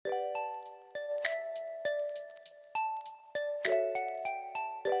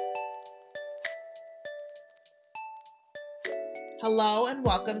Hello and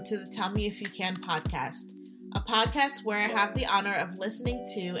welcome to the Tell Me If You Can podcast, a podcast where I have the honor of listening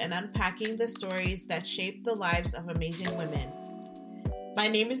to and unpacking the stories that shape the lives of amazing women. My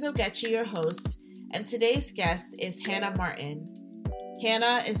name is Ogechi, your host, and today's guest is Hannah Martin.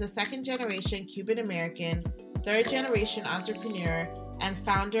 Hannah is a second-generation Cuban-American, third-generation entrepreneur, and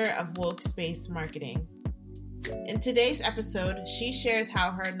founder of Woke Space Marketing. In today's episode, she shares how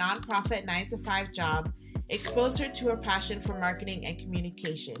her nonprofit 9-to-5 job exposed her to her passion for marketing and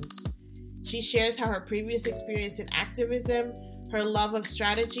communications. She shares how her previous experience in activism, her love of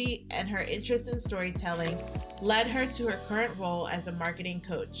strategy, and her interest in storytelling led her to her current role as a marketing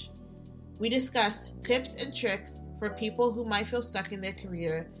coach. We discuss tips and tricks for people who might feel stuck in their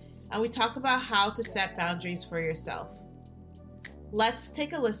career, and we talk about how to set boundaries for yourself. Let's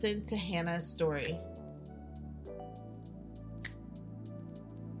take a listen to Hannah's story.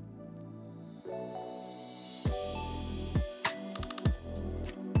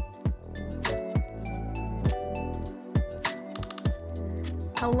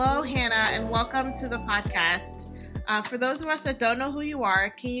 Hello, Hannah, and welcome to the podcast. For those of us that don't know who you are,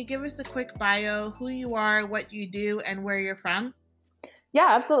 can you give us a quick bio, who you are, what you do, and where you're from? Yeah,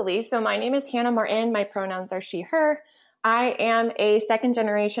 absolutely. So my name is Hannah Martin. My pronouns are she, her. I am a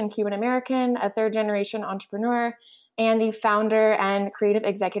second-generation Cuban-American, a third-generation entrepreneur, and the founder and creative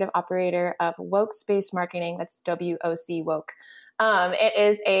executive operator of Woke Space Marketing. That's WOC Woke. It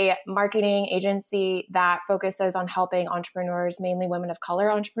is a marketing agency that focuses on helping entrepreneurs, mainly women of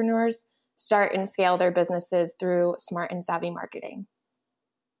color entrepreneurs, start and scale their businesses through smart and savvy marketing.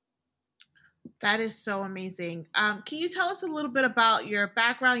 That is so amazing. Can you tell us a little bit about your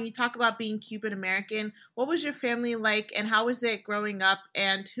background? You talk about being Cuban American. What was your family like, and how was it growing up,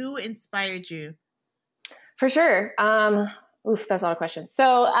 and who inspired you? For sure. That's a lot of questions.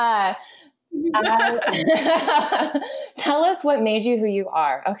 So tell us what made you who you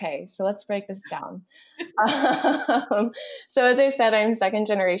are. Okay, so let's break this down. So as I said, I'm second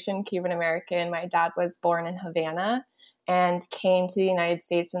generation Cuban American. My dad was born in Havana and came to the United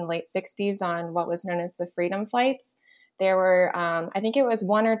States in the late 60s on what was known as the Freedom Flights. There were, I think it was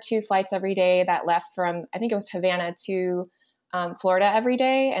 1 or 2 flights every day that left from, I think it was Havana to Florida every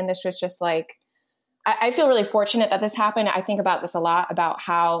day. And this was just like, I feel really fortunate that this happened. I think about this a lot, about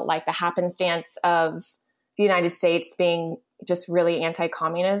how like the happenstance of the United States being just really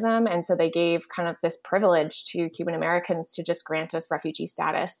anti-communism. And so they gave kind of this privilege to Cuban Americans to just grant us refugee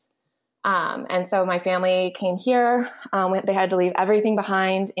status. And so my family came here. They had to leave everything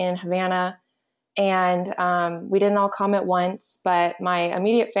behind in Havana. And we didn't all come at once, but my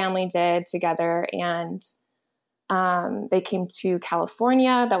immediate family did together. And they came to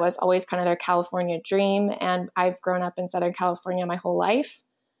California. That was always kind of their California dream. And I've grown up in Southern California my whole life.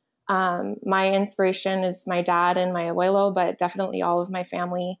 My inspiration is my dad and my abuelo, but definitely all of my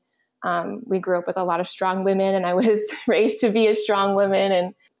family. We grew up with a lot of strong women, and I was raised to be a strong woman.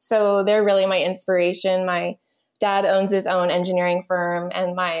 And so they're really my inspiration. My dad owns his own engineering firm,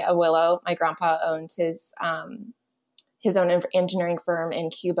 and my abuelo, my grandpa, owned his own engineering firm in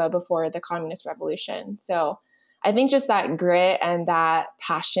Cuba before the Communist Revolution. So I think just that grit and that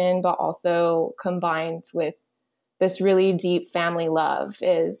passion, but also combined with this really deep family love,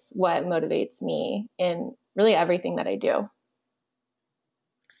 is what motivates me in really everything that I do.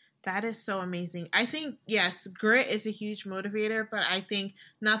 That is so amazing. I think, yes, grit is a huge motivator, but I think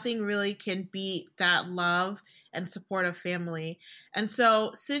nothing really can beat that love and support of family. And so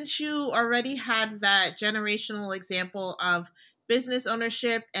since you already had that generational example of business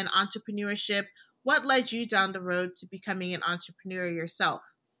ownership and entrepreneurship, what led you down the road to becoming an entrepreneur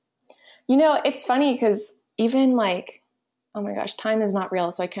yourself? You know, it's funny because even like, oh my gosh, time is not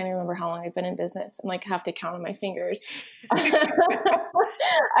real. So I can't even remember how long I've been in business. I'm like, have to count on my fingers.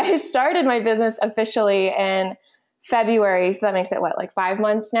 I started my business officially in February. So that makes it like 5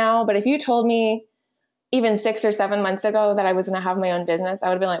 months now. But if you told me even 6 or 7 months ago that I was going to have my own business, I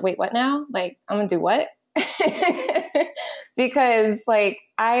would have been like, wait, what now? Like, I'm going to do what? Because like,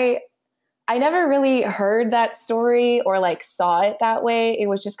 I never really heard that story or like saw it that way. It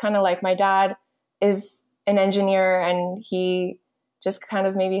was just kind of like my dad is an engineer and he just kind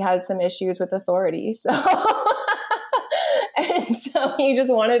of maybe had some issues with authority. So, and so he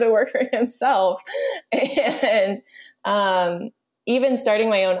just wanted to work for himself. And even starting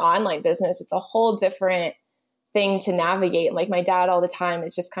my own online business, it's a whole different thing to navigate. Like my dad all the time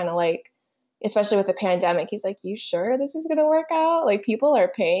is just kind of like, especially with the pandemic, he's like, you sure this is going to work out? Like people are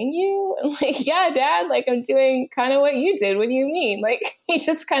paying you? I'm like, yeah, dad, like I'm doing kind of what you did. What do you mean? Like you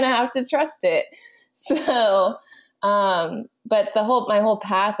just kind of have to trust it. So, but my whole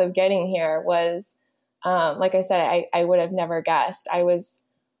path of getting here was Like I said, I would have never guessed. I was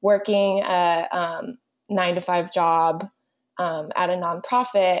working a 9-to-5 job at a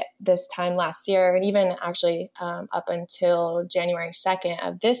nonprofit this time last year, and even actually up until January 2nd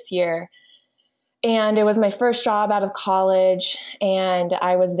of this year. And it was my first job out of college, and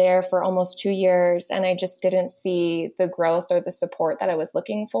I was there for almost 2 years, and I just didn't see the growth or the support that I was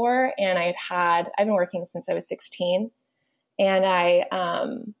looking for. And I've been working since I was 16, and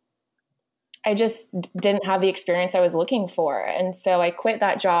I just didn't have the experience I was looking for. And so I quit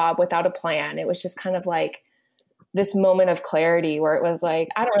that job without a plan. It was just kind of like this moment of clarity where it was like,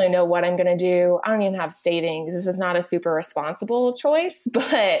 I don't really know what I'm going to do. I don't even have savings. This is not a super responsible choice,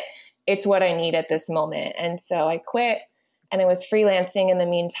 but it's what I need at this moment. And so I quit, and I was freelancing in the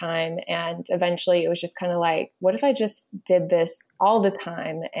meantime. And eventually it was just kind of like, what if I just did this all the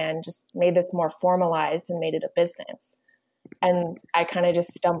time and just made this more formalized and made it a business? And I kind of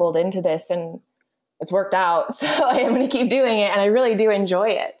just stumbled into this, and it's worked out. So I am going to keep doing it, and I really do enjoy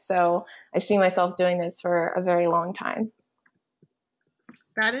it. So I see myself doing this for a very long time.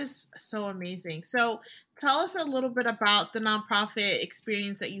 That is so amazing. So tell us a little bit about the nonprofit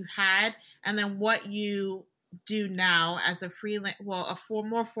experience that you had, and then what you do now as a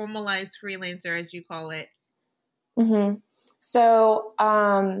more formalized freelancer, as you call it. Mm-hmm. So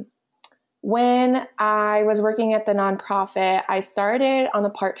when I was working at the nonprofit, I started on the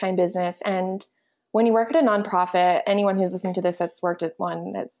part-time business. And when you work at a nonprofit, anyone who's listening to this that's worked at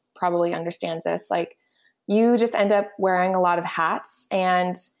one that's probably understands this, like you just end up wearing a lot of hats.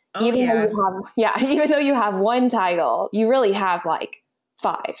 And even though you have one title, you really have like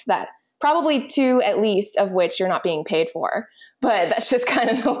 5, that probably 2 at least of which you're not being paid for. But that's just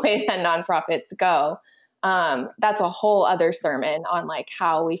kind of the way that nonprofits go. That's a whole other sermon on like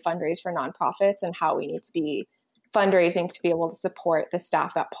how we fundraise for nonprofits and how we need to be fundraising to be able to support the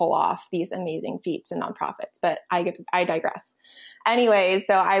staff that pull off these amazing feats in nonprofits. But I digress. Anyway,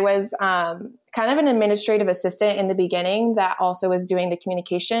 so I was kind of an administrative assistant in the beginning that also was doing the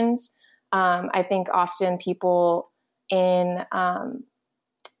communications. I think often people in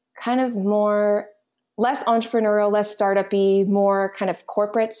kind of less entrepreneurial, less startup-y, more kind of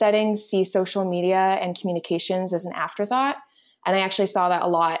corporate settings see social media and communications as an afterthought. And I actually saw that a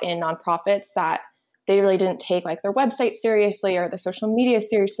lot in nonprofits, that they really didn't take like their website seriously or the social media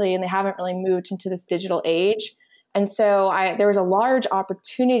seriously, and they haven't really moved into this digital age. And so there was a large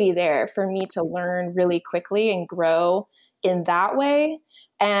opportunity there for me to learn really quickly and grow in that way.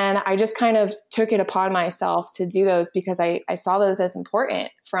 And I just kind of took it upon myself to do those because I saw those as important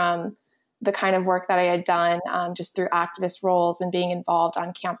from the kind of work that I had done just through activist roles and being involved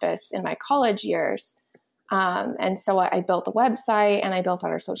on campus in my college years. And so I built the website, and I built out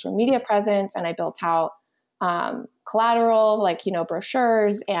our social media presence, and I built out collateral, like,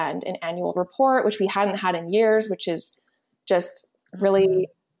 brochures and an annual report, which we hadn't had in years, which is just really,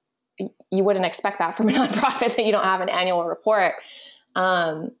 you wouldn't expect that from a nonprofit, that you don't have an annual report.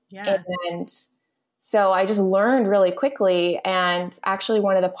 Yes. And so I just learned really quickly. And actually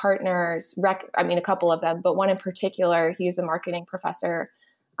one of the partners, a couple of them, but one in particular, he's a marketing professor,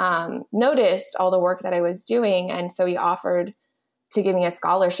 noticed all the work that I was doing. And so he offered to give me a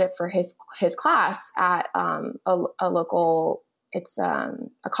scholarship for his class at a local, it's a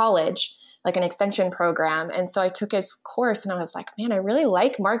college, like an extension program. And so I took his course, and I was like, man, I really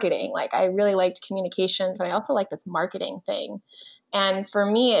like marketing. Like I really liked communications, but I also like this marketing thing. And for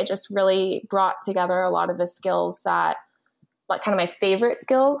me, it just really brought together a lot of the skills that, like, kind of my favorite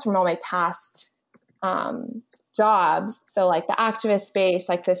skills from all my past jobs. So like the activist space,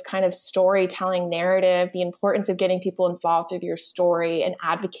 like this kind of storytelling narrative, the importance of getting people involved through your story and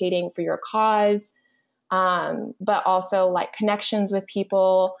advocating for your cause, but also like connections with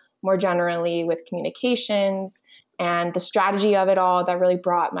people more generally, with communications, and the strategy of it all that really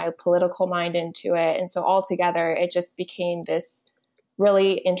brought my political mind into it. And so altogether, it just became this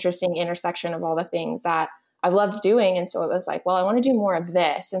really interesting intersection of all the things that I loved doing. And so it was like, well, I want to do more of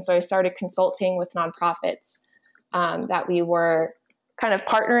this. And so I started consulting with nonprofits that we were kind of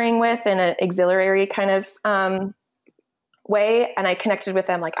partnering with in an auxiliary kind of way. And I connected with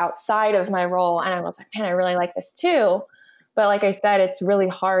them like outside of my role. And I was like, man, I really like this too. But like I said, it's really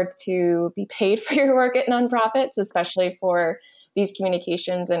hard to be paid for your work at nonprofits, especially for these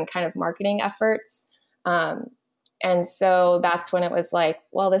communications and kind of marketing efforts. And so that's when it was like,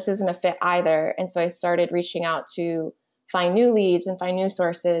 well, this isn't a fit either. And so I started reaching out to find new leads and find new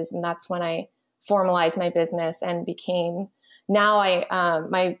sources. And that's when I formalized my business and became, now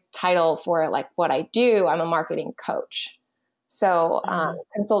my title for like what I do, I'm a marketing coach. So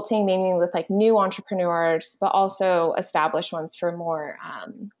consulting mainly with like new entrepreneurs, but also established ones for more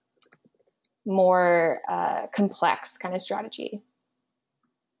more complex kind of strategy.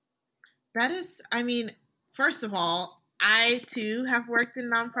 That is, I mean, first of all, I too have worked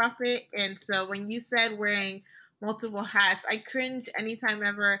in nonprofit. And so when you said wearing multiple hats, I cringe anytime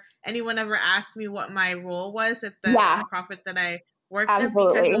anyone ever asked me what my role was at the nonprofit that I worked in,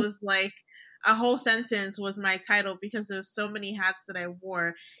 because it was like a whole sentence was my title, because there was so many hats that I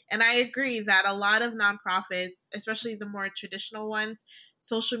wore. And I agree that a lot of nonprofits, especially the more traditional ones,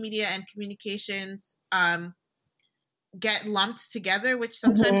 social media and communications, get lumped together, which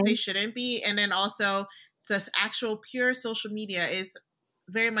sometimes they shouldn't be. And then also this actual pure social media is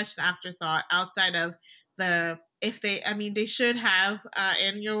very much an afterthought outside of they should have an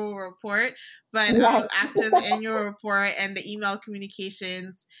annual report, but after the annual report and the email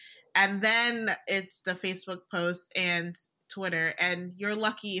communications, and then it's the Facebook posts and Twitter, and you're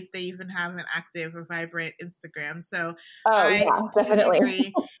lucky if they even have an active or vibrant Instagram. So I completely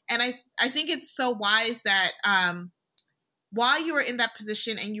agree. And I think it's so wise that while you were in that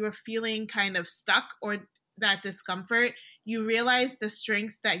position and you were feeling kind of stuck or that discomfort, you realized the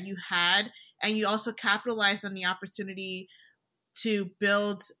strengths that you had, and you also capitalized on the opportunity to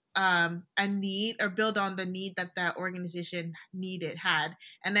build build on the need that organization had.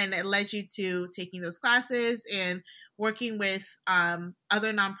 And then it led you to taking those classes and working with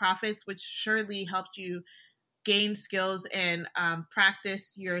other nonprofits, which surely helped you gain skills and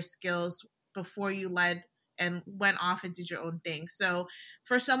practice your skills before you led and went off and did your own thing. So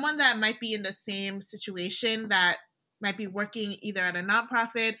for someone that might be in the same situation, that might be working either at a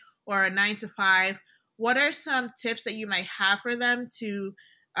nonprofit or a 9-to-5, what are some tips that you might have for them to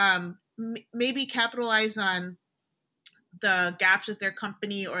maybe capitalize on the gaps that their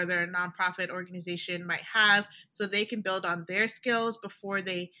company or their nonprofit organization might have, so they can build on their skills before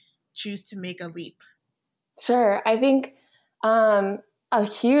they choose to make a leap? Sure. I think a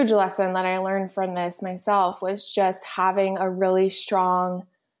huge lesson that I learned from this myself was just having a really strong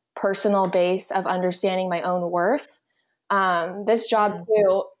personal base of understanding my own worth. This job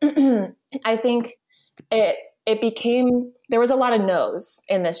too, I think it became, there was a lot of no's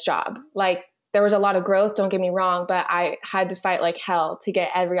in this job. Like, there was a lot of growth, don't get me wrong, but I had to fight like hell to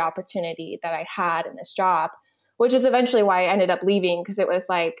get every opportunity that I had in this job, which is eventually why I ended up leaving, because it was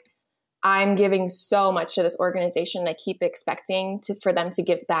like, I'm giving so much to this organization. I keep expecting for them to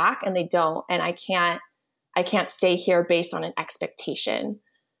give back, and they don't. And I can't stay here based on an expectation.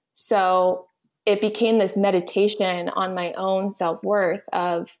 So it became this meditation on my own self-worth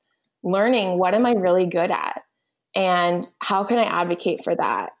of learning, what am I really good at? And how can I advocate for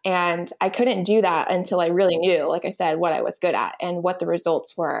that? And I couldn't do that until I really knew, like I said, what I was good at and what the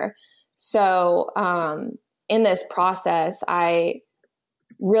results were. So in this process, I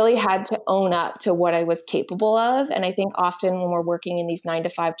really had to own up to what I was capable of. And I think often when we're working in these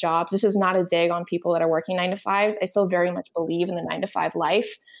 9-to-5 jobs, this is not a dig on people that are working 9-to-5s. I still very much believe in the 9-to-5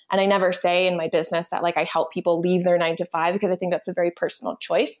 life. And I never say in my business that like I help people leave their 9-to-5, because I think that's a very personal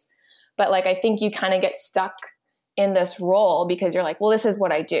choice. But like, I think you kind of get stuck in this role because you're like, well, this is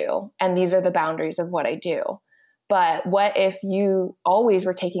what I do, and these are the boundaries of what I do. But what if you always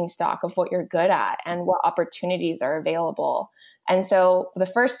were taking stock of what you're good at and what opportunities are available? And so the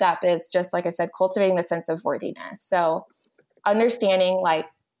first step is just, like I said, cultivating the sense of worthiness. So understanding like,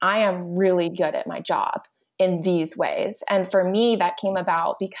 I am really good at my job in these ways. And for me, that came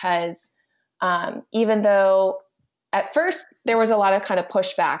about because even though at first there was a lot of kind of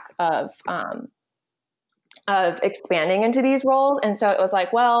pushback of expanding into these roles. And so it was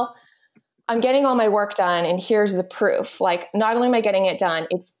like, well, I'm getting all my work done, and here's the proof. Like, not only am I getting it done,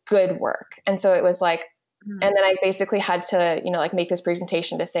 it's good work. And so it was like, and then I basically had to, like make this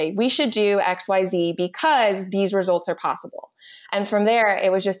presentation to say, we should do X, Y, Z because these results are possible. And from there,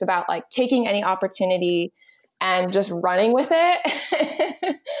 it was just about like taking any opportunity and just running with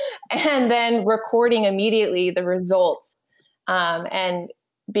it and then recording immediately the results and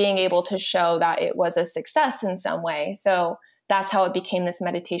being able to show that it was a success in some way. So that's how it became this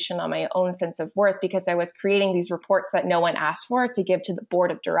meditation on my own sense of worth, because I was creating these reports that no one asked for to give to the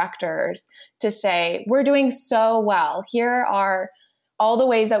board of directors to say, we're doing so well. Here are all the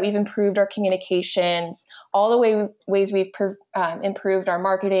ways that we've improved our communications, all the ways we've improved our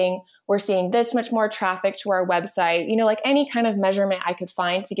marketing. We're seeing this much more traffic to our website, like any kind of measurement I could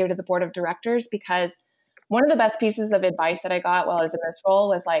find to give to the board of directors. Because one of the best pieces of advice that I got while I was in this role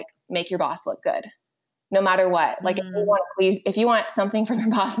was like, make your boss look good. No matter what, like if you want something from your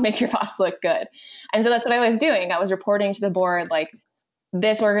boss, make your boss look good. And so that's what I was doing. I was reporting to the board, like,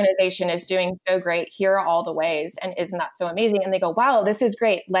 this organization is doing so great. Here are all the ways. And isn't that so amazing? And they go, wow, this is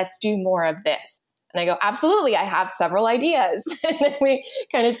great. Let's do more of this. And I go, absolutely, I have several ideas. And then we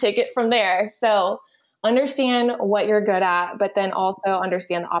kind of take it from there. So understand what you're good at, but then also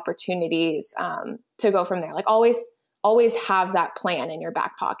understand the opportunities to go from there. Like always have that plan in your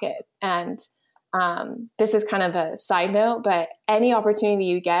back pocket. And this is kind of a side note, but any opportunity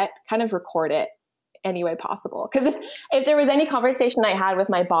you get, kind of record it any way possible. Because if there was any conversation I had with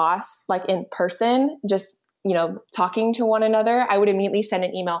my boss, like in person, just talking to one another, I would immediately send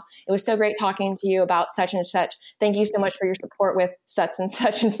an email. It was so great talking to you about such and such. Thank you so much for your support with such and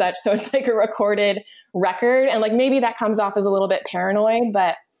such and such. So it's like a recorded record. And like, maybe that comes off as a little bit paranoid,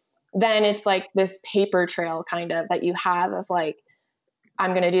 but then it's like this paper trail kind of that you have of like,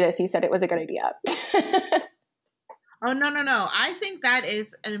 I'm going to do this. He said it was a good idea. Oh, no. I think that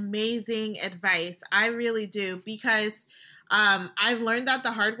is an amazing advice. I really do, because I've learned that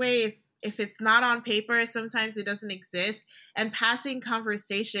the hard way. If it's not on paper, sometimes it doesn't exist. And passing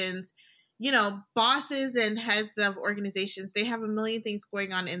conversations, bosses and heads of organizations, they have a million things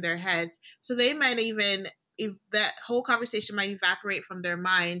going on in their heads. So they might even, if that whole conversation might evaporate from their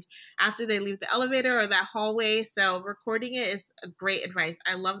mind after they leave the elevator or that hallway. So recording it is a great advice.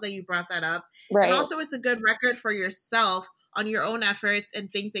 I love that you brought that up. Right. And also it's a good record for yourself on your own efforts and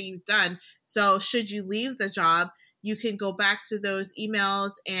things that you've done. So should you leave the job, you can go back to those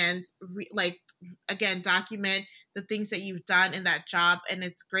emails and again, document the things that you've done in that job. And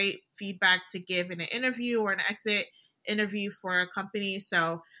it's great feedback to give in an interview or an exit interview for a company.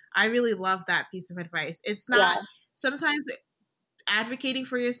 So I really love that piece of advice. It's not sometimes advocating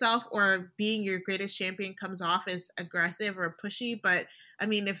for yourself or being your greatest champion comes off as aggressive or pushy. But I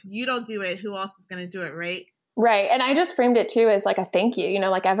mean, if you don't do it, who else is going to do it, right? Right. And I just framed it too as like a thank you,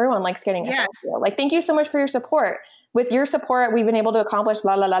 like everyone likes getting a thank you. Like, thank you so much for your support. With your support, we've been able to accomplish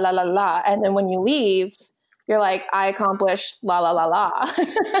la, la, la, la, la, la. And then when you leave, you're like, I accomplished la, la, la, la.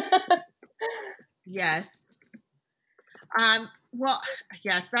 Yes. Well,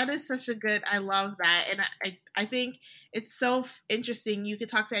 yes, that is such a good, I love that. And I think it's so interesting. You could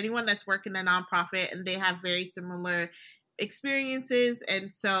talk to anyone that's working a nonprofit and they have very similar experiences.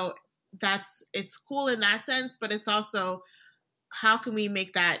 And so it's cool in that sense, but it's also, how can we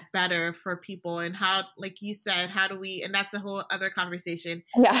make that better for people? And how, like you said, how do we, and that's a whole other conversation.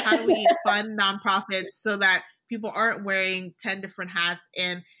 Yeah. How do we fund nonprofits so that people aren't wearing 10 different hats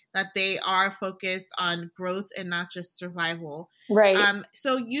and that they are focused on growth and not just survival? Right.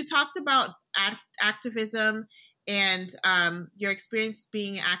 So you talked about activism and your experience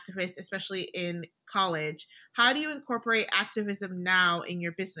being an activist, especially in college. How do you incorporate activism now in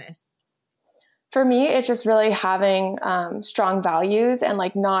your business? For me, it's just really having strong values and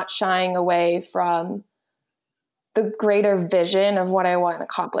like not shying away from the greater vision of what I want to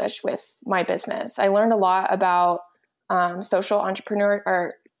accomplish with my business. I learned a lot about social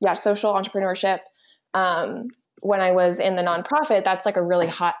entrepreneurship when I was in the nonprofit. That's like a really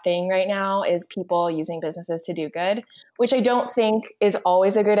hot thing right now, is people using businesses to do good, which I don't think is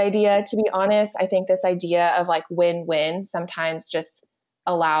always a good idea, to be honest. I think this idea of like win-win sometimes just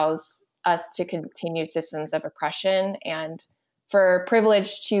allows us to continue systems of oppression and for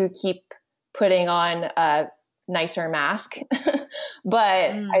privilege to keep putting on a nicer mask.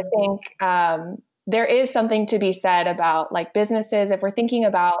 But I think there is something to be said about like businesses. If we're thinking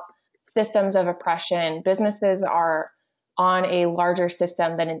about systems of oppression, businesses are on a larger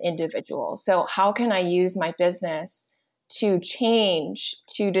system than an individual. So how can I use my business to change,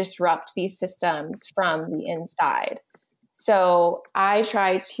 to disrupt these systems from the inside? So I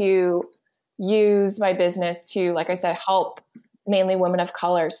try to use my business to, like I said, help mainly women of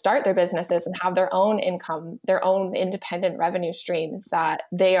color start their businesses and have their own income, their own independent revenue streams that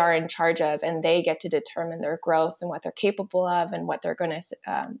they are in charge of, and they get to determine their growth and what they're capable of and what they're going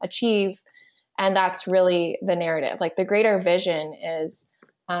to achieve. And that's really the narrative. Like the greater vision is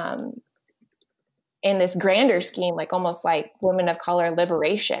in this grander scheme, like almost like women of color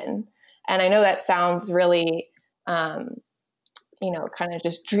liberation. And I know that sounds really kind of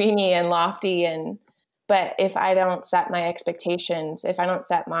just dreamy and lofty. But if I don't set my expectations, if I don't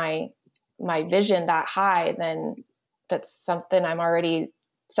set my vision that high, then that's something I'm already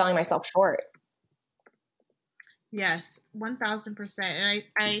selling myself short. Yes, 1000%. And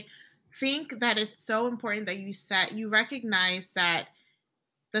I think that it's so important that you recognize that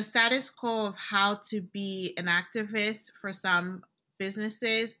the status quo of how to be an activist for some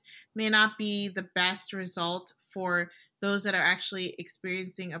businesses may not be the best result for those that are actually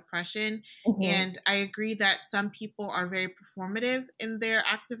experiencing oppression. Mm-hmm. And I agree that some people are very performative in their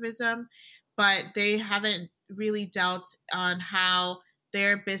activism, but they haven't really dealt on how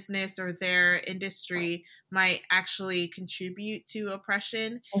their business or their industry might actually contribute to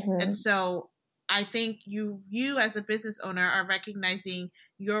oppression. Mm-hmm. And so I think you as a business owner are recognizing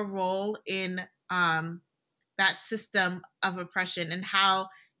your role in that system of oppression, and how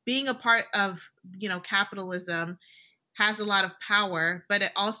being a part of, capitalism has a lot of power, but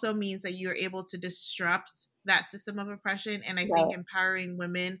it also means that you're able to disrupt that system of oppression. And I think Right. empowering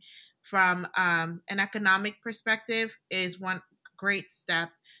women from an economic perspective is one great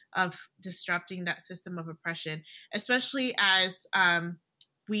step of disrupting that system of oppression, especially as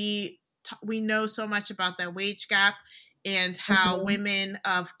we know so much about that wage gap, and how women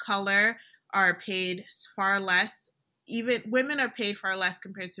of color are paid far less. Even women are paid far less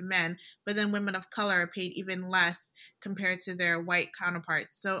compared to men, but then women of color are paid even less compared to their white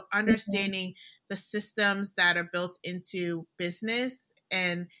counterparts. So understanding the systems that are built into business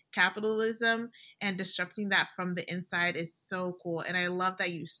and capitalism and disrupting that from the inside is so cool. And I love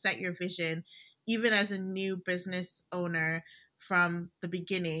that you set your vision, even as a new business owner, from the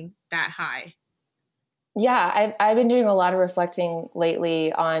beginning that high. Yeah, I've been doing a lot of reflecting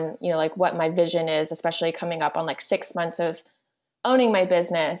lately on, like what my vision is, especially coming up on like 6 months of owning my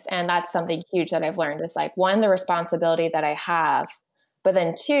business. And that's something huge that I've learned is like, one, the responsibility that I have, but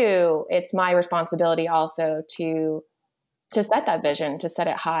then two, it's my responsibility also to set that vision, to set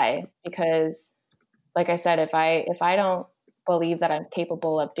it high. Because like I said, if I don't believe that I'm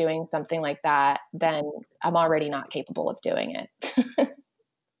capable of doing something like that, then I'm already not capable of doing it.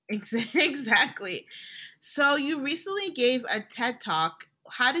 Exactly. So you recently gave a TED Talk.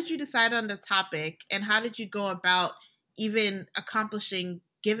 How did you decide on the topic, and how did you go about even accomplishing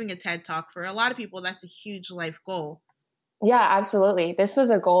giving a TED Talk? For a lot of people, that's a huge life goal. Yeah, absolutely. This was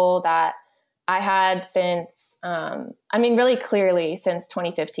a goal that I had since, really clearly since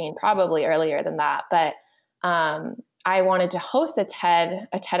 2015, probably earlier than that. But I wanted to host a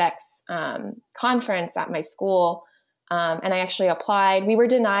TEDx conference at my school. And I actually applied. We were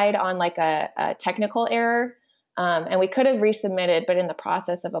denied on like a technical error, and we could have resubmitted. But in the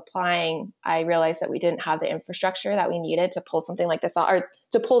process of applying, I realized that we didn't have the infrastructure that we needed to pull something like this off, or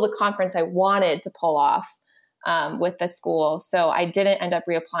to pull the conference I wanted to pull off with the school. So I didn't end up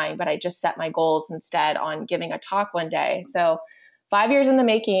reapplying, but I just set my goals instead on giving a talk one day. So 5 years in the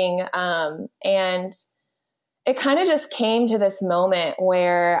making. And it kind of just came to this moment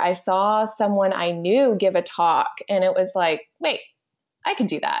where I saw someone I knew give a talk, and it was like, wait, I could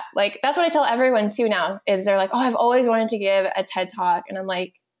do that. Like, that's what I tell everyone too now, is they're like, oh, I've always wanted to give a TED Talk. And I'm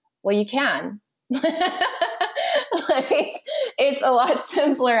like, well, you can. Like, it's a lot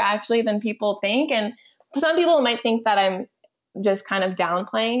simpler actually than people think. And some people might think that I'm just kind of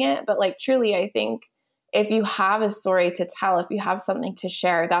downplaying it, but like truly, I think if you have a story to tell, if you have something to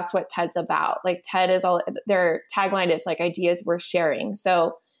share, that's what TED's about. Like TED is all, their tagline is like ideas worth sharing.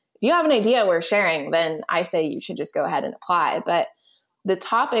 So if you have an idea worth sharing, then I say you should just go ahead and apply. But the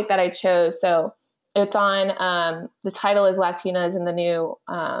topic that I chose, so it's on, the title is Latinas and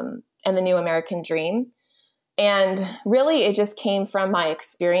the New American Dream. And really it just came from my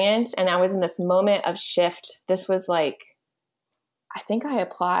experience. And I was in this moment of shift. This was like, I think I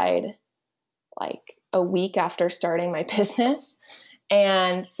applied like a week after starting my business.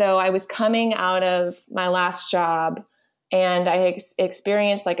 And so I was coming out of my last job, and I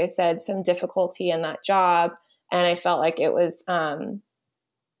experienced, like I said, some difficulty in that job. And I felt like it was,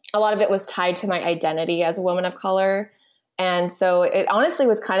 a lot of it was tied to my identity as a woman of color. And so it honestly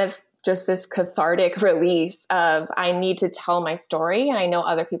was kind of just this cathartic release of, I need to tell my story. And I know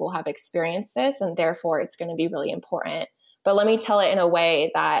other people have experienced this, and therefore it's going to be really important. But let me tell it in a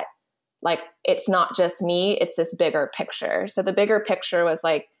way that, like, it's not just me, it's this bigger picture. So the bigger picture was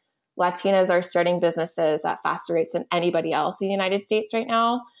like, Latinas are starting businesses at faster rates than anybody else in the United States right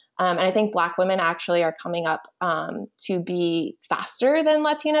now. And I think Black women actually are coming up to be faster than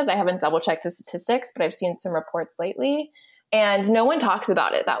Latinas. I haven't double checked the statistics, but I've seen some reports lately. And no one talks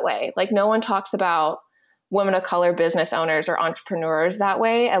about it that way. Like, no one talks about women of color business owners or entrepreneurs that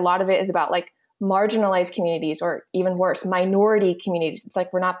way. A lot of it is about like marginalized communities, or even worse, minority communities. It's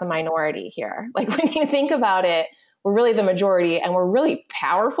like, we're not the minority here. Like, when you think about it, we're really the majority, and we're really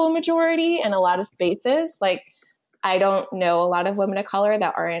powerful majority in a lot of spaces. Like, I don't know a lot of women of color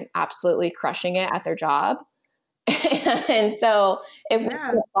that aren't absolutely crushing it at their job. And so if we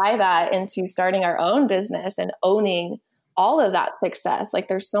can apply that into starting our own business and owning all of that success, like,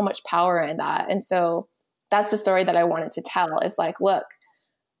 there's so much power in that. And so that's the story that I wanted to tell, is like, look,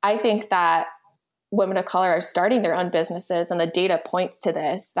 I think that women of color are starting their own businesses, and the data points to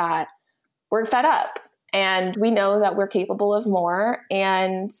this, that we're fed up and we know that we're capable of more.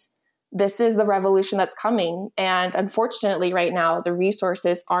 And this is the revolution that's coming. And unfortunately, right now, the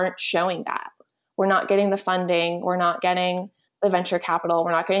resources aren't showing that. We're not getting the funding. We're not getting the venture capital.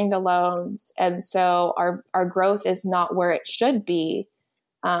 We're not getting the loans. And so our growth is not where it should be,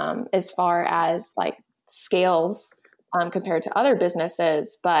 as far as like scales, compared to other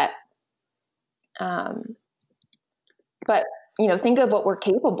businesses. But, think of what we're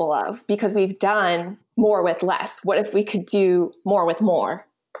capable of, because we've done more with less. What if we could do more with more?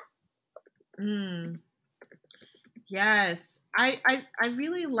 Yes. I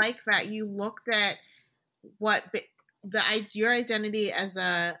really like that you looked at what your identity as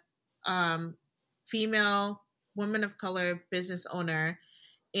a female woman of color business owner,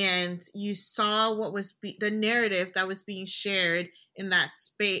 and you saw what was the narrative that was being shared in that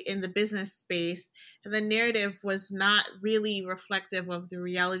space, in the business space, and the narrative was not really reflective of the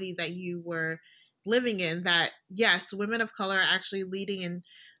reality that you were living in. That yes, women of color are actually leading in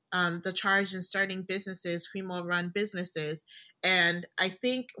the charge in starting businesses, female-run businesses. And I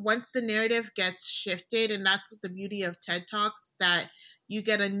think once the narrative gets shifted, and that's the beauty of TED Talks, that you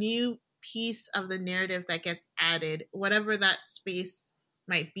get a new piece of the narrative that gets added, whatever that space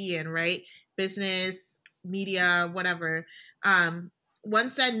might be in, right? Business, media, whatever.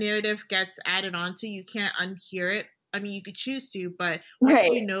 Once that narrative gets added onto, you can't unhear it. I mean, you could choose to, but once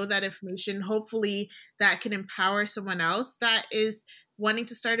you know that information, hopefully that can empower someone else that is wanting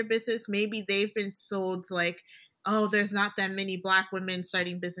to start a business. Maybe they've been sold like, oh, there's not that many Black women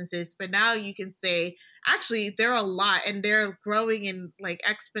starting businesses. But now you can say, actually, there are a lot, and they're growing in like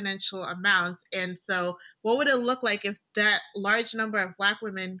exponential amounts. And so what would it look like if that large number of Black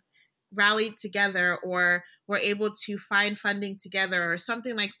women rallied together, or were able to find funding together, or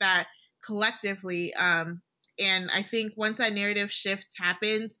something like that collectively? And I think once that narrative shift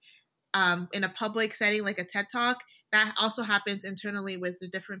happens, in a public setting like a TED Talk, that also happens internally with the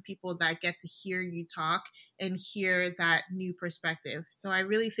different people that get to hear you talk and hear that new perspective. So I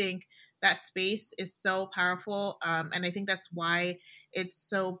really think that space is so powerful. And I think that's why it's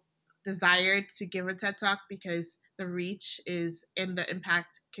so desired to give a TED Talk, because the reach is, and the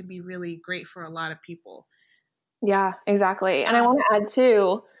impact can be really great for a lot of people. Yeah, exactly. And I want to add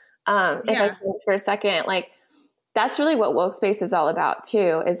too, if I can for a second, like, that's really what Woke Space is all about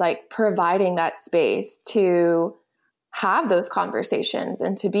too, is like providing that space to have those conversations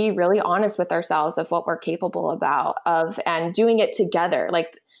and to be really honest with ourselves of what we're capable of, and doing it together.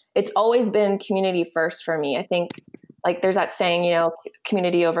 Like, it's always been community first for me. I think like there's that saying,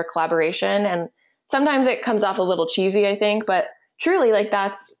 community over collaboration. And sometimes it comes off a little cheesy, I think, but truly like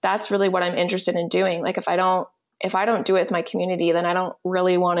that's really what I'm interested in doing. Like if I don't do it with my community, then I don't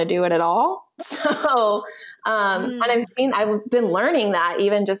really want to do it at all. So, and I've been learning that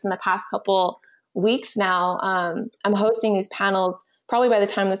even just in the past couple weeks now. I'm hosting these panels. Probably by the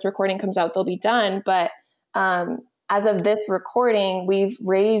time this recording comes out, they'll be done. But as of this recording, we've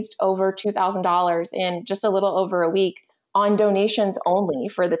raised over $2,000 in just a little over a week on donations only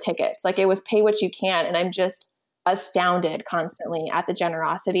for the tickets. Like, it was pay what you can. And I'm just astounded constantly at the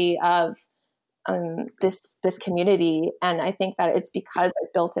generosity of this community. And I think that it's because I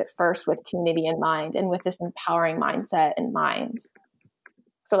built it first with community in mind and with this empowering mindset in mind.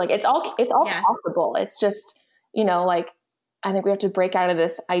 So like, it's all yes. possible. It's just, like, I think we have to break out of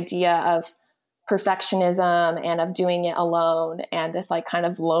this idea of perfectionism and of doing it alone, and this like kind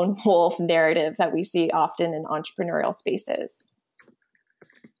of lone wolf narrative that we see often in entrepreneurial spaces.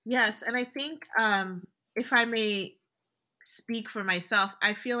 Yes. And I think, if I may speak for myself,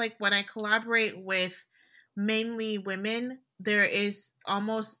 I feel like when I collaborate with mainly women, there is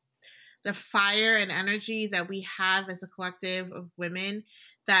almost the fire and energy that we have as a collective of women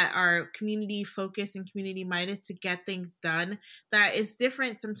that are community focused and community minded to get things done. That is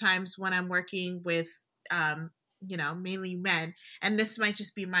different sometimes when I'm working with, mainly men. And this might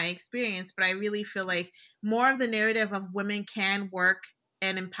just be my experience, but I really feel like more of the narrative of women can work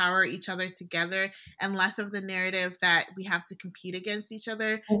and empower each other together, and less of the narrative that we have to compete against each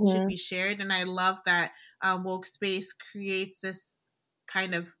other should be shared. And I love that Woke Space creates this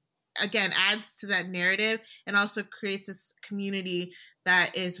kind of, again, adds to that narrative, and also creates this community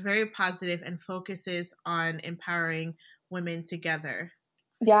that is very positive and focuses on empowering women together.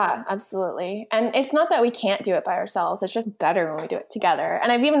 Yeah, absolutely. And it's not that we can't do it by ourselves. It's just better when we do it together.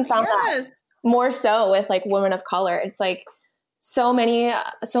 And I've even found that more so with like women of color. It's like, so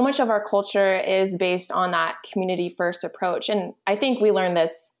much of our culture is based on that community first approach. And I think we learned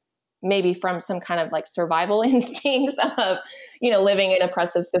this maybe from some kind of like survival instincts of, living in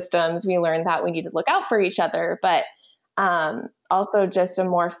oppressive systems. We learned that we need to look out for each other, but also just a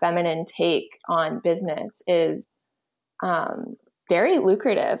more feminine take on business is very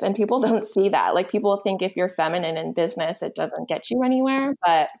lucrative. And people don't see that. Like, people think if you're feminine in business, it doesn't get you anywhere.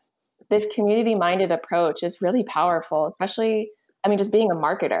 But this community-minded approach is really powerful, especially, I mean, just being a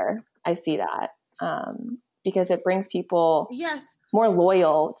marketer, I see that because it brings people more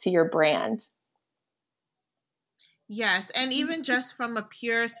loyal to your brand. Yes. And even just from a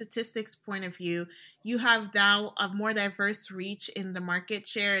pure statistics point of view, you have now a more diverse reach in the market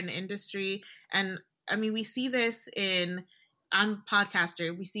share and industry. And I mean, we see this I'm a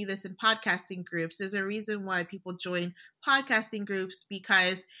podcaster. We see this in podcasting groups. There's a reason why people join podcasting groups,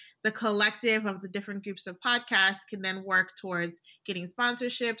 because the collective of the different groups of podcasts can then work towards getting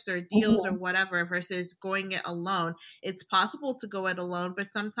sponsorships or deals or whatever versus going it alone. It's possible to go it alone, but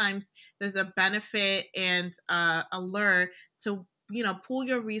sometimes there's a benefit and a lure to, pool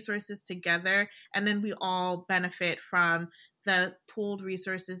your resources together, and then we all benefit from the pooled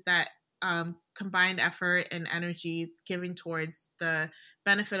resources that combined effort and energy giving towards the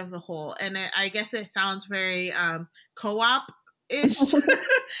benefit of the whole. And I guess it sounds very co-op ish.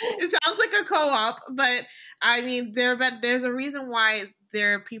 It sounds like a co-op, but I mean, there's a reason why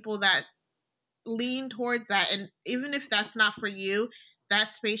there are people that lean towards that. And even if that's not for you,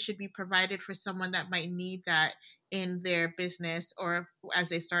 that space should be provided for someone that might need that in their business or as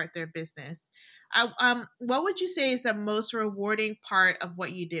they start their business. What would you say is the most rewarding part of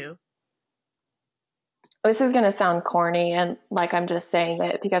what you do? This is going to sound corny and like I'm just saying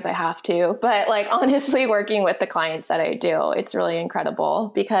it because I have to, but like honestly, working with the clients that I do, it's really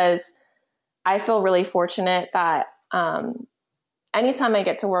incredible because I feel really fortunate that anytime I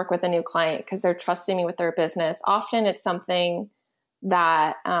get to work with a new client, because they're trusting me with their business, often it's something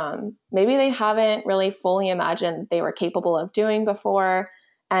that maybe they haven't really fully imagined they were capable of doing before.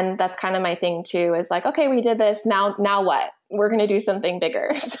 And that's kind of my thing too, is like, okay, we did this. Now what? We're going to do something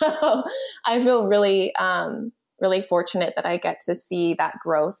bigger. So I feel really, really fortunate that I get to see that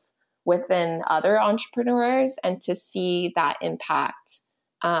growth within other entrepreneurs and to see that impact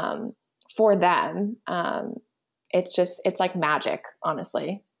for them. It's like magic,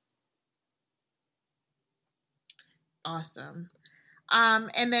 honestly. Awesome.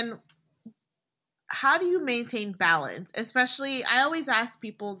 And then how do you maintain balance? Especially, I always ask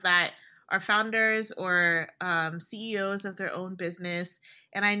people that are founders or CEOs of their own business.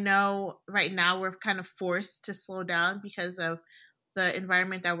 And I know right now we're kind of forced to slow down because of the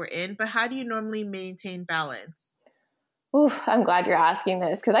environment that we're in. But how do you normally maintain balance? Oof, I'm glad you're asking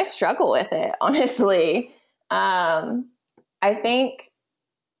this because I struggle with it, honestly. I think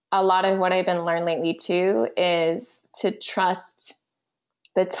a lot of what I've been learning lately too is to trust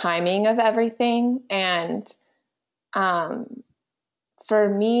the timing of everything. And for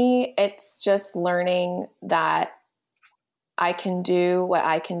me, it's just learning that I can do what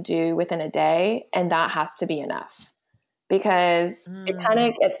I can do within a day, and that has to be enough. Because it kind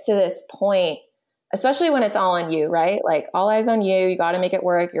of gets to this point, especially when it's all on you, right? Like all eyes on you, you got to make it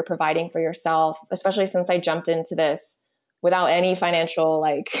work. You're providing for yourself, especially since I jumped into this without any financial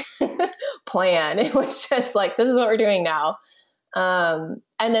like plan. It was just like, this is what we're doing now. And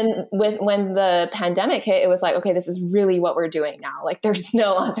then when the pandemic hit, it was like, okay, this is really what we're doing now. Like there's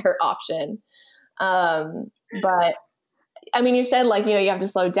no other option. But I mean, you said like, you have to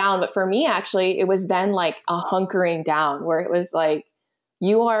slow down, but for me, actually, it was then like a hunkering down where it was like,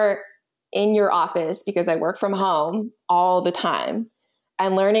 you are in your office because I work from home all the time,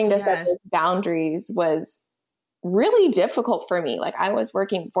 and learning to set those boundaries was really difficult for me. Like I was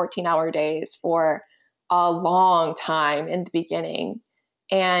working 14-hour days for a long time in the beginning.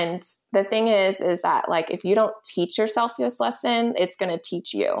 And the thing is that like, if you don't teach yourself this lesson, it's going to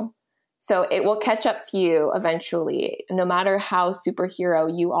teach you. So it will catch up to you eventually. No matter how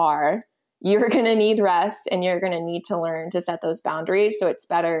superhero you are, you're going to need rest and you're going to need to learn to set those boundaries. So it's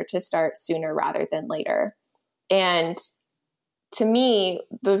better to start sooner rather than later. And to me,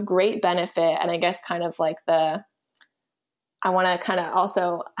 the great benefit, and I guess kind of like I want to kind of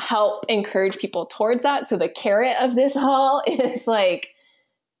also help encourage people towards that. So the carrot of this all is like,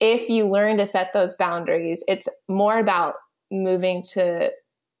 if you learn to set those boundaries, it's more about moving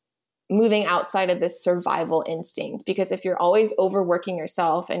outside of this survival instinct. Because if you're always overworking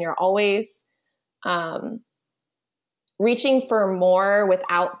yourself and you're always reaching for more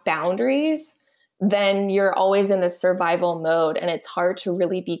without boundaries, then you're always in this survival mode. And it's hard to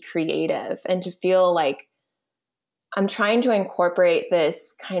really be creative and to feel like I'm trying to incorporate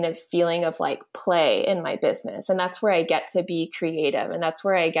this kind of feeling of like play in my business. And that's where I get to be creative. And that's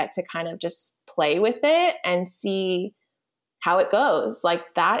where I get to kind of just play with it and see how it goes.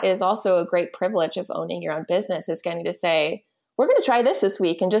 Like that is also a great privilege of owning your own business, is getting to say, we're going to try this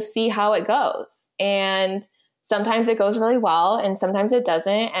week and just see how it goes. And sometimes it goes really well and sometimes it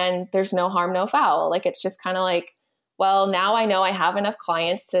doesn't. And there's no harm, no foul. Like, it's just kind of like, well, now I know I have enough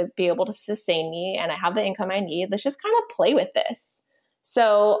clients to be able to sustain me and I have the income I need. Let's just kind of play with this.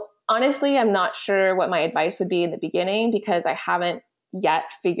 So honestly, I'm not sure what my advice would be in the beginning because I haven't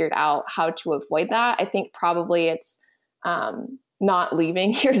yet figured out how to avoid that. I think probably it's not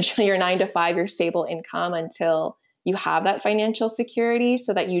leaving your 9-to-5, your stable income until you have that financial security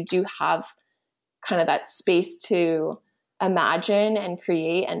so that you do have kind of that space to imagine and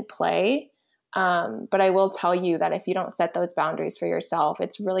create and play. But I will tell you that if you don't set those boundaries for yourself,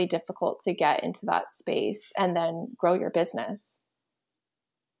 it's really difficult to get into that space and then grow your business.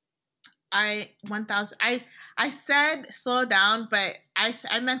 I said slow down, but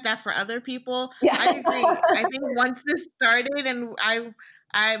I meant that for other people. Yeah. I agree. I think once this started and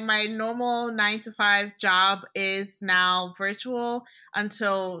my normal 9-to-5 job is now virtual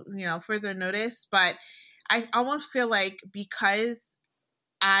until, further notice. But I almost feel like because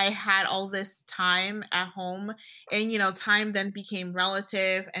I had all this time at home and, time then became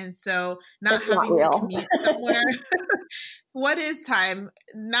relative. And so not having to commute somewhere, what is time?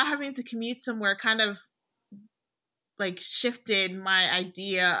 Not having to commute somewhere kind of like shifted my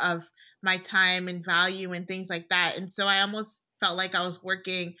idea of my time and value and things like that. And so I almost felt like I was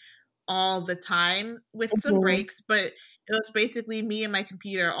working all the time with some breaks, but it was basically me and my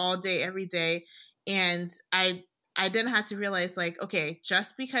computer all day, every day. And I then had to realize, like, okay,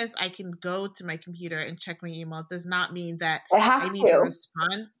 just because I can go to my computer and check my email does not mean that I need to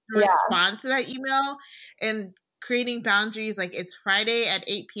respond to that email. And creating boundaries, like it's Friday at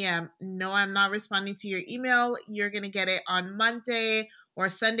 8 p.m. No, I'm not responding to your email. You're going to get it on Monday or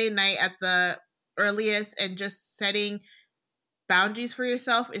Sunday night at the earliest. And just setting boundaries for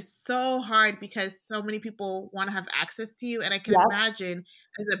yourself is so hard because so many people want to have access to you. And I can imagine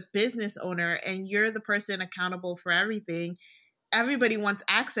as a business owner and you're the person accountable for everything, everybody wants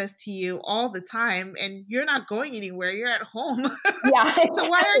access to you all the time and you're not going anywhere. You're at home. Yeah. So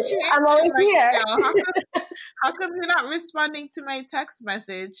why aren't you answering my email? How come you're not responding to my text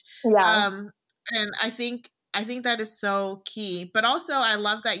message? Yeah. And I think that is so key. But also I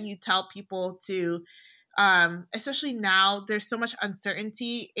love that you tell people to especially now there's so much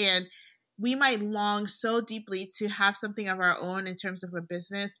uncertainty and we might long so deeply to have something of our own in terms of a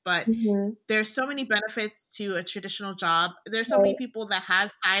business, but there's so many benefits to a traditional job. There's so many people that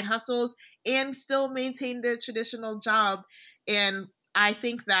have side hustles and still maintain their traditional job. And I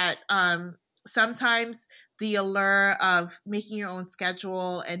think that sometimes the allure of making your own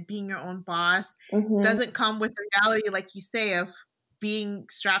schedule and being your own boss doesn't come with the reality, like you say, of being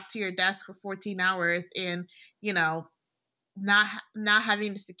strapped to your desk for 14 hours and, not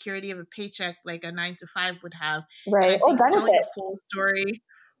having the security of a paycheck like a 9-to-5 would have. Right. And I think telling the full story.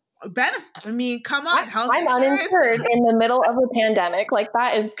 Benefit. I mean, come on. I'm uninsured in the middle of a pandemic. Like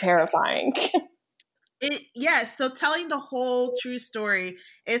that is terrifying. Yes. So telling the whole true story,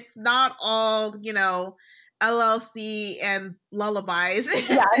 it's not all, LLC and lullabies.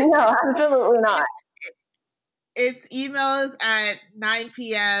 Yeah, no, absolutely not. It's emails at 9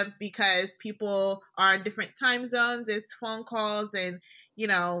 p.m. because people are in different time zones. It's phone calls and,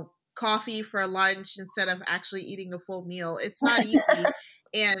 coffee for lunch instead of actually eating a full meal. It's not easy.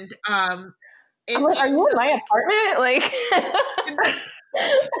 And I'm like, are you in my apartment? Like,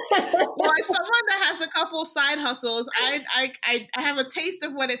 well, as someone that has a couple side hustles, I have a taste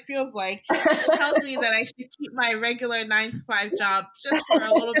of what it feels like, which tells me that I should keep my regular 9-to-5 job just for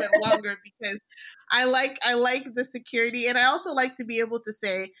a little bit longer because I like the security, and I also like to be able to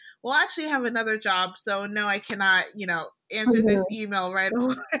say, well, I actually have another job, so no, I cannot, answer this email right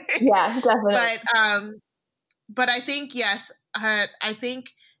away. Yeah, definitely. But I think yes, I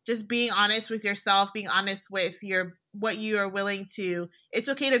think just being honest with yourself, being honest with what you are willing to, it's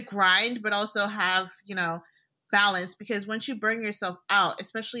okay to grind, but also have, balance, because once you burn yourself out,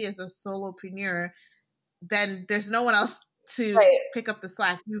 especially as a solopreneur, then there's no one else to pick up the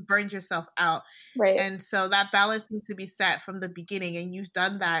slack. You burned yourself out. Right. And so that balance needs to be set from the beginning. And you've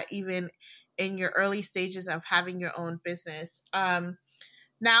done that even in your early stages of having your own business.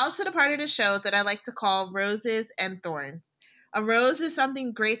 Now to the part of the show that I like to call Roses and Thorns. A rose is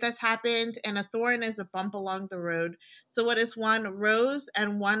something great that's happened, and a thorn is a bump along the road. So what is one rose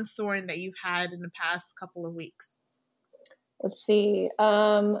and one thorn that you've had in the past couple of weeks? Let's see.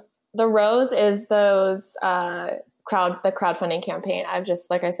 The rose is those the crowdfunding campaign.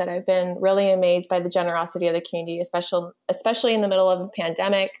 Like I said, I've been really amazed by the generosity of the community, especially in the middle of a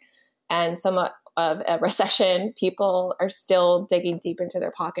pandemic and somewhat of a recession. People are still digging deep into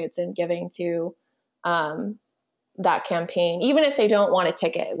their pockets and giving to that campaign, even if they don't want a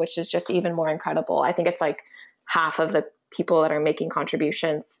ticket, which is just even more incredible. I think it's like half of the people that are making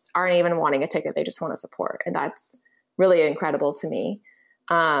contributions aren't even wanting a ticket. They just want to support. And that's really incredible to me.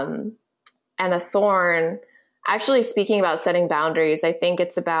 And a thorn, actually speaking about setting boundaries, I think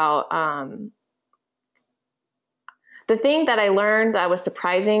it's about, the thing that I learned that was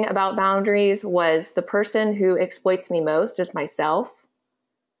surprising about boundaries was the person who exploits me most is myself.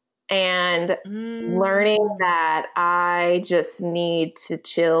 And learning that I just need to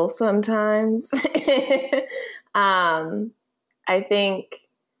chill sometimes. I think,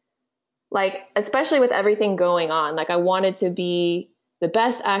 like, especially with everything going on, like I wanted to be the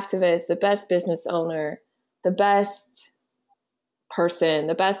best activist, the best business owner, the best person,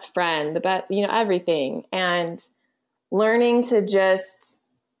 the best friend, the best, everything. And learning to just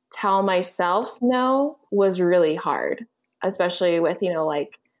tell myself no was really hard, especially with,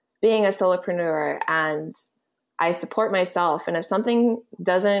 like being a solopreneur, and I support myself. And if something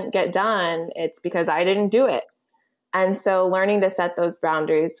doesn't get done, it's because I didn't do it. And so learning to set those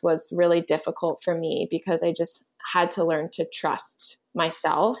boundaries was really difficult for me because I just had to learn to trust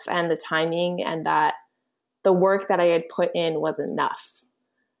myself and the timing, and that the work that I had put in was enough.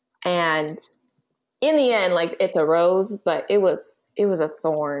 And in the end, like, it's a rose, but it was a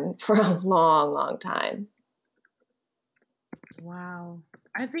thorn for a long, long time. Wow.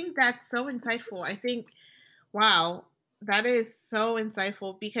 I think that's so insightful. Wow, that is so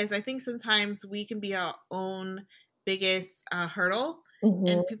insightful, because I think sometimes we can be our own biggest hurdle,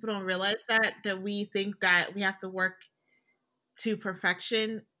 and people don't realize that we think that we have to work to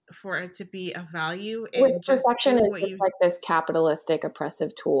perfection for it to be of value. And just perfection is just like this capitalistic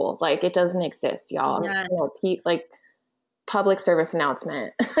oppressive tool. Like, it doesn't exist, y'all. Yes. Like, public service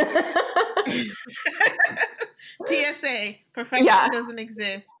announcement. PSA, perfection doesn't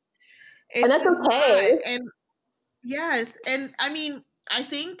exist. And that's okay. Not. And yes. And I mean, I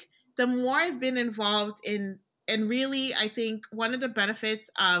think the more I've been involved in, and really, I think one of the benefits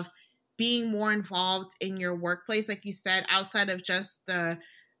of being more involved in your workplace, like you said, outside of just the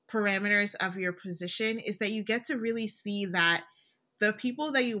parameters of your position, is that you get to really see that the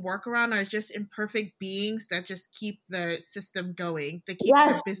people that you work around are just imperfect beings that just keep the system going, that keep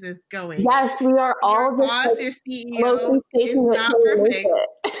the business going. Yes, we are all your boss, your CEO is not perfect.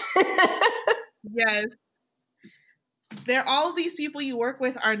 Yes. All of these people you work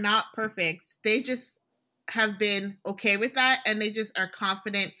with are not perfect. They just have been okay with that, and they just are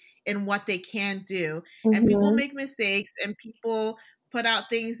confident in what they can do. And people make mistakes, and people put out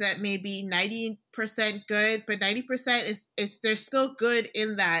things that may be 90% good, but 90% is they're still good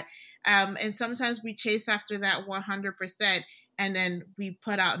in that. And sometimes we chase after that 100%, and then we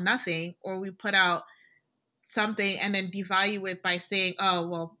put out nothing, or we put out something and then devalue it by saying, oh,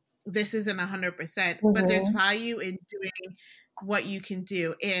 well, this isn't 100%, but there's value in doing what you can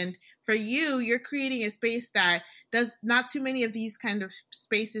do. And for you, you're creating a space that does not too many of these kind of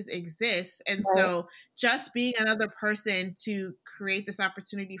spaces exist. And so just being another person to create this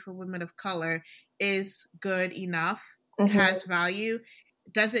opportunity for women of color is good enough, has value.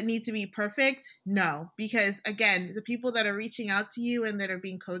 Does it need to be perfect? No, because again, the people that are reaching out to you and that are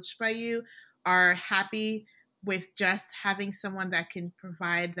being coached by you are happy with just having someone that can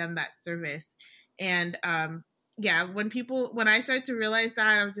provide them that service. And when I started to realize that,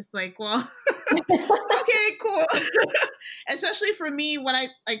 I was just like, well, okay, cool. Especially for me, when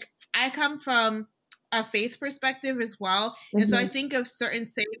I come from a faith perspective as well. And so I think of certain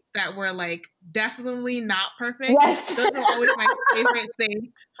saints that were like definitely not perfect. Yes. Those are always my favorite saints.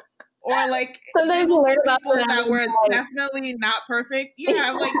 Or like sometimes you learn about people that were definitely not perfect.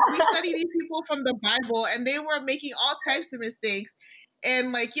 Yeah, like we study these people from the Bible, and they were making all types of mistakes.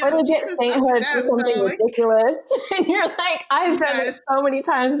 And like, Jesus stuck with them. So ridiculous. And you're like, I've done it so many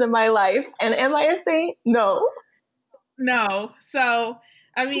times in my life. And am I a saint? No. So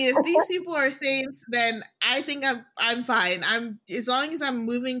I mean, if these people are saints, then I think I'm fine. As long as I'm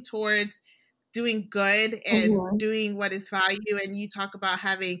moving towards doing good and doing what is value. And you talk about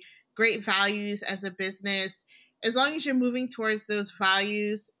having great values as a business. As long as you're moving towards those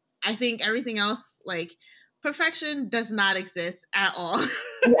values, I think everything else, like perfection, does not exist at all.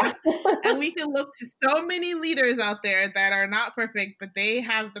 Yeah. And we can look to so many leaders out there that are not perfect, but they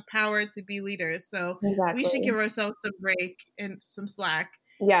have the power to be leaders. So we should give ourselves some break and some slack.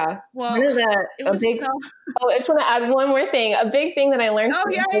 Yeah. Well, I just want to add one more thing. A big thing that I learned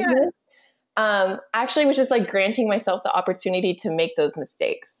actually was just like granting myself the opportunity to make those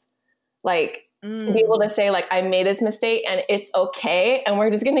mistakes. Like, to be able to say, like, I made this mistake and it's okay, and we're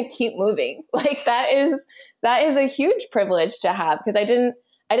just going to keep moving. Like, that is a huge privilege to have, because I didn't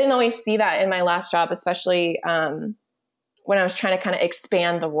always see that in my last job, especially when I was trying to kind of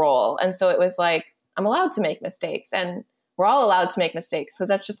expand the role. And so it was like, I'm allowed to make mistakes, and we're all allowed to make mistakes, because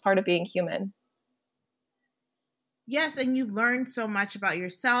that's just part of being human. Yes, and you learn so much about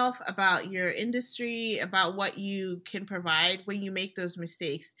yourself, about your industry, about what you can provide when you make those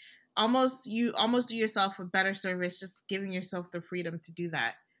mistakes. You almost do yourself a better service just giving yourself the freedom to do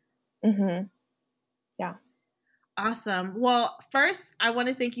that. Mm-hmm. Yeah. Awesome. Well, first, I want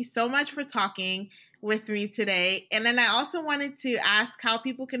to thank you so much for talking with me today. And then I also wanted to ask how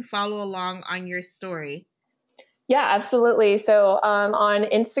people can follow along on your story. Yeah, absolutely. So on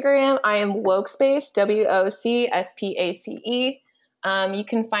Instagram, I am Wokespace, WOCSPACE. You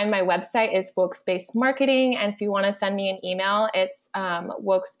can find my website is Wokespace Marketing. And if you want to send me an email, it's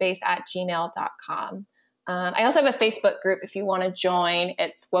wokespace@gmail.com. I also have a Facebook group if you want to join.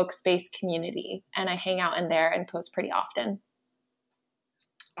 It's Wokespace Community. And I hang out in there and post pretty often.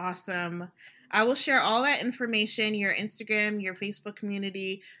 Awesome. I will share all that information, your Instagram, your Facebook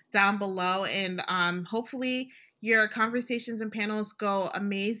community down below. And hopefully your conversations and panels go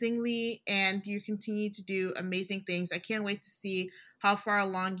amazingly and you continue to do amazing things. I can't wait to see how far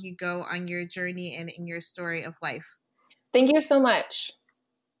along you go on your journey and in your story of life. Thank you so much.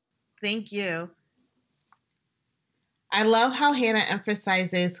 Thank you. I love how Hannah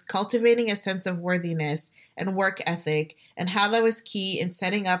emphasizes cultivating a sense of worthiness and work ethic and how that was key in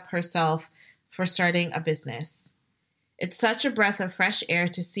setting up herself for starting a business. It's such a breath of fresh air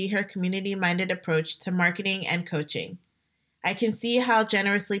to see her community-minded approach to marketing and coaching. I can see how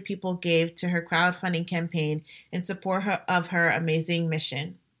generously people gave to her crowdfunding campaign in support of her amazing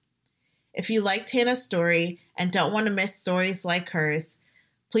mission. If you liked Hannah's story and don't want to miss stories like hers,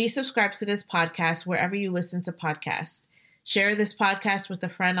 please subscribe to this podcast wherever you listen to podcasts. Share this podcast with a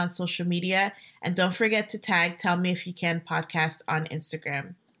friend on social media, and don't forget to tag Tell Me If You Can podcast on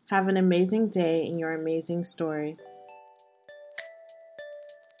Instagram. Have an amazing day in your amazing story.